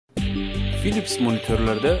Philips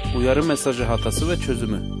monitörlerde uyarı mesajı hatası ve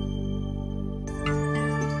çözümü.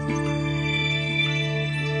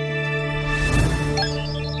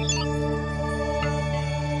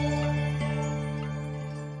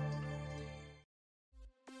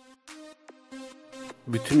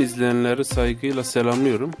 Bütün izleyenleri saygıyla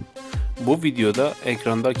selamlıyorum. Bu videoda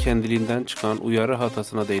ekranda kendiliğinden çıkan uyarı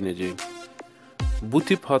hatasına değineceğim. Bu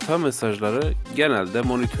tip hata mesajları genelde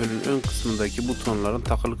monitörün ön kısmındaki butonların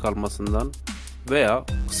takılı kalmasından veya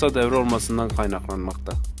kısa devre olmasından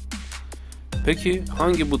kaynaklanmakta. Peki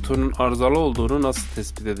hangi butonun arızalı olduğunu nasıl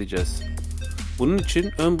tespit edeceğiz? Bunun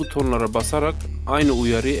için ön butonlara basarak aynı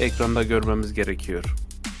uyarıyı ekranda görmemiz gerekiyor.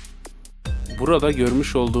 Burada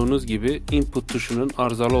görmüş olduğunuz gibi input tuşunun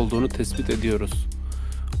arızalı olduğunu tespit ediyoruz.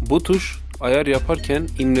 Bu tuş ayar yaparken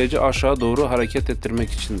imleci aşağı doğru hareket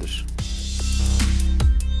ettirmek içindir.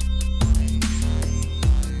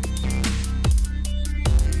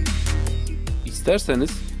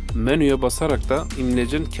 İsterseniz menüye basarak da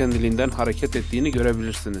imlecin kendiliğinden hareket ettiğini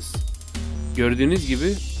görebilirsiniz. Gördüğünüz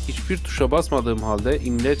gibi hiçbir tuşa basmadığım halde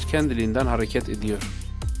imleç kendiliğinden hareket ediyor.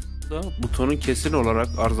 Bu da butonun kesin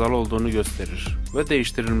olarak arızalı olduğunu gösterir ve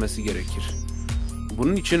değiştirilmesi gerekir.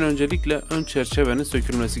 Bunun için öncelikle ön çerçevenin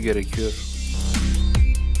sökülmesi gerekiyor.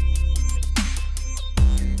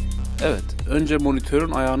 Evet, önce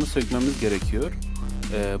monitörün ayağını sökmemiz gerekiyor.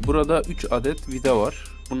 Burada 3 adet vida var.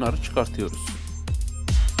 Bunları çıkartıyoruz.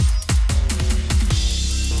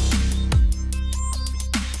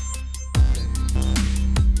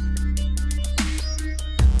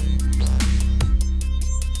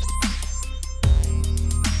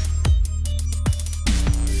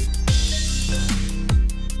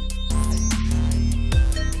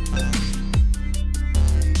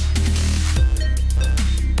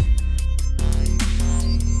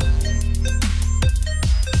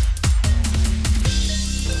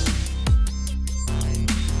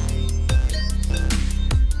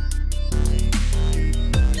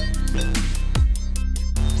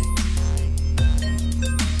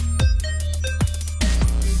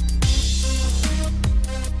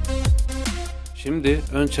 Şimdi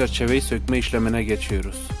ön çerçeveyi sökme işlemine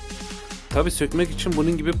geçiyoruz. Tabi sökmek için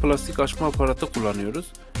bunun gibi plastik açma aparatı kullanıyoruz.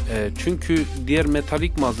 Çünkü diğer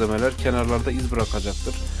metalik malzemeler kenarlarda iz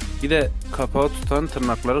bırakacaktır. Bir de kapağı tutan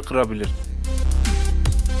tırnakları kırabilir.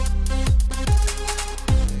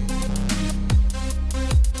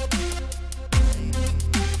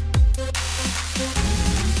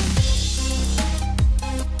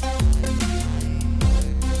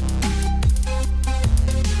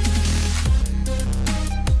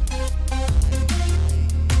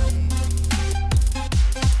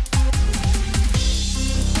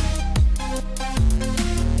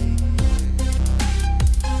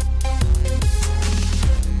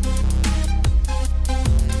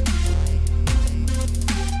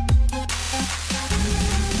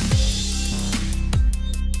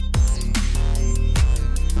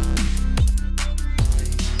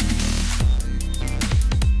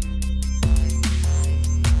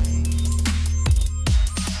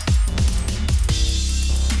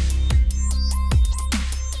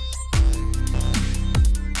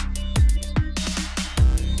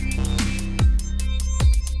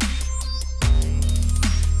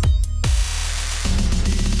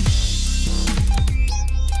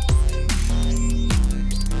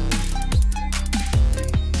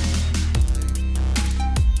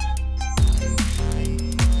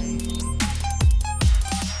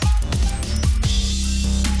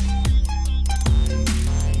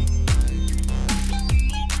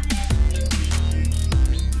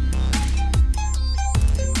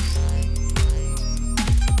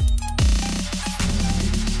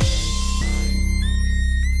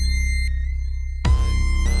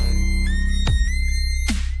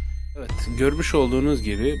 Görmüş olduğunuz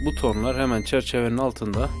gibi butonlar hemen çerçevenin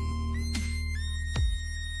altında.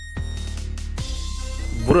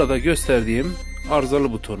 Burada gösterdiğim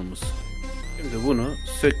arızalı butonumuz. Şimdi bunu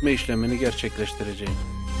sökme işlemini gerçekleştireceğim.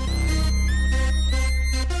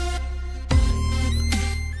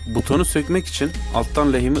 Butonu sökmek için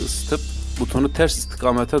alttan lehimi ısıtıp butonu ters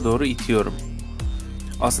istikamete doğru itiyorum.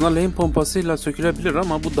 Aslında lehim pompasıyla sökülebilir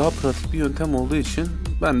ama bu daha pratik bir yöntem olduğu için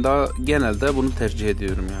ben daha genelde bunu tercih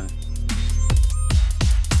ediyorum yani.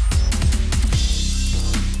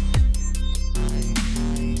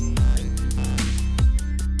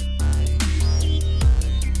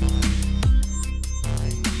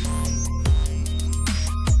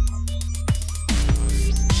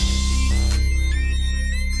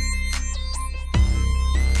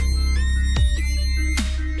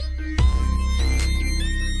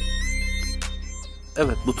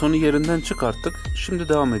 Evet, butonu yerinden çıkarttık. Şimdi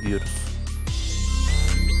devam ediyoruz.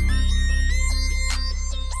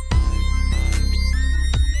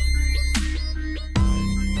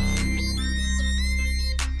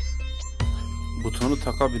 butonu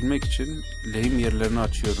takabilmek için lehim yerlerini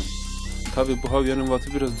açıyorum. Tabi bu havyanın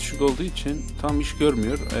wattı biraz düşük olduğu için tam iş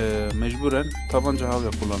görmüyor. Mecburen tabanca havya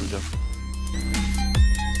kullanacağım.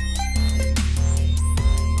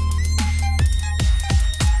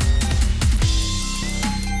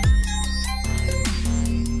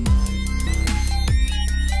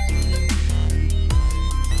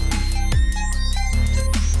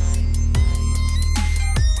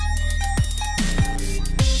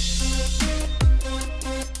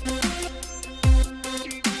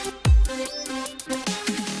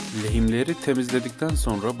 Lehimleri temizledikten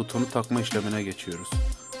sonra butonu takma işlemine geçiyoruz.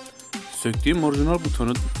 Söktüğüm orijinal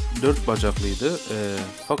butonu 4 bacaklıydı.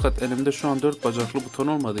 Fakat elimde şu an 4 bacaklı buton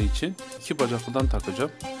olmadığı için 2 bacaklıdan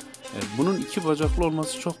takacağım. Bunun 2 bacaklı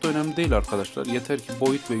olması çok da önemli değil arkadaşlar. Yeter ki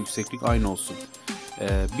boyut ve yükseklik aynı olsun.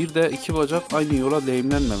 Bir de 2 bacak aynı yola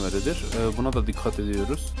lehimlenmemelidir. Buna da dikkat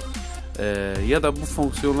ediyoruz. Ya da bu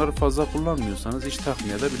fonksiyonları fazla kullanmıyorsanız hiç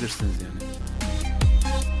takmayabilirsiniz yani.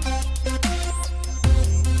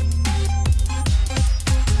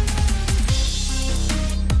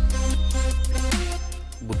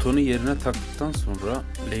 Butonu yerine taktıktan sonra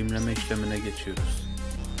lehimleme işlemine geçiyoruz.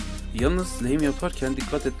 Yalnız lehim yaparken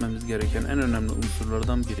dikkat etmemiz gereken en önemli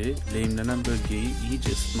unsurlardan biri lehimlenen bölgeyi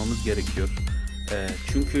iyice ısıtmamız gerekiyor.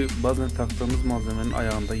 Çünkü bazen taktığımız malzemenin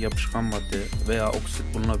ayağında yapışkan madde veya oksit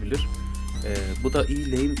bulunabilir. Bu da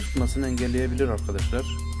iyi lehim tutmasını engelleyebilir arkadaşlar.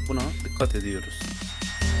 Buna dikkat ediyoruz.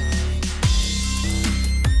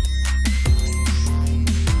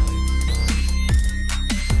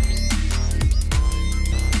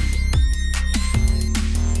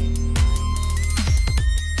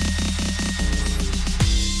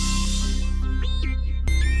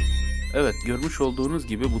 Evet, görmüş olduğunuz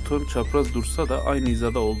gibi buton çapraz dursa da aynı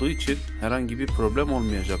hizada olduğu için herhangi bir problem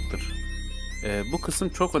olmayacaktır. Bu kısım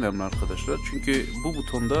çok önemli arkadaşlar. Çünkü bu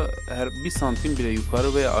butonda her 1 santim bile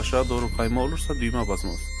yukarı veya aşağı doğru kayma olursa düğme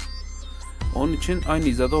basmaz. Onun için aynı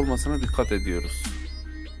hizada olmasına dikkat ediyoruz.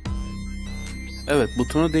 Evet,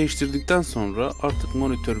 butonu değiştirdikten sonra artık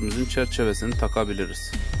monitörümüzün çerçevesini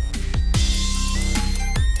takabiliriz.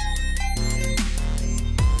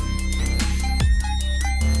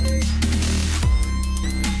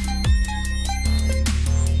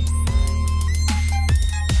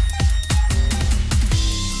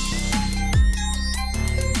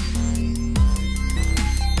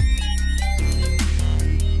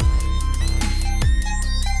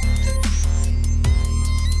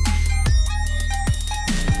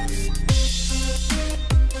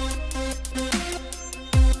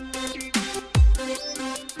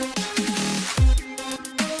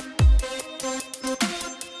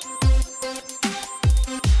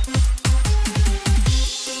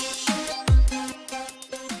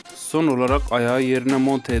 Son olarak ayağı yerine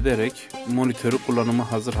monte ederek monitörü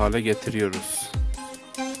kullanıma hazır hale getiriyoruz.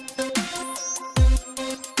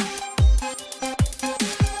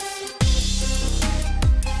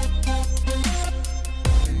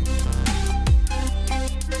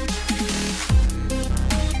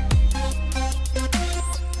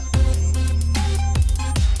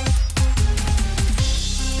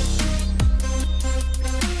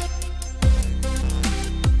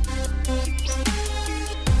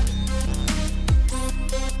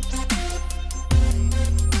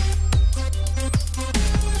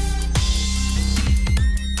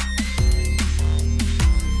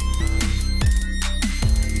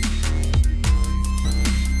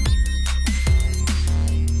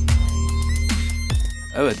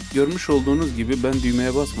 Evet, görmüş olduğunuz gibi ben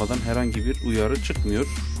düğmeye basmadan herhangi bir uyarı çıkmıyor.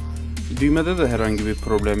 Düğmede de herhangi bir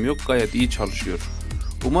problem yok. Gayet iyi çalışıyor.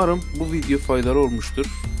 Umarım bu video faydalı olmuştur.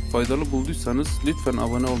 Faydalı bulduysanız lütfen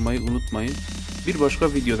abone olmayı unutmayın. Bir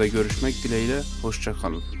başka videoda görüşmek dileğiyle. Hoşça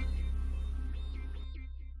kalın.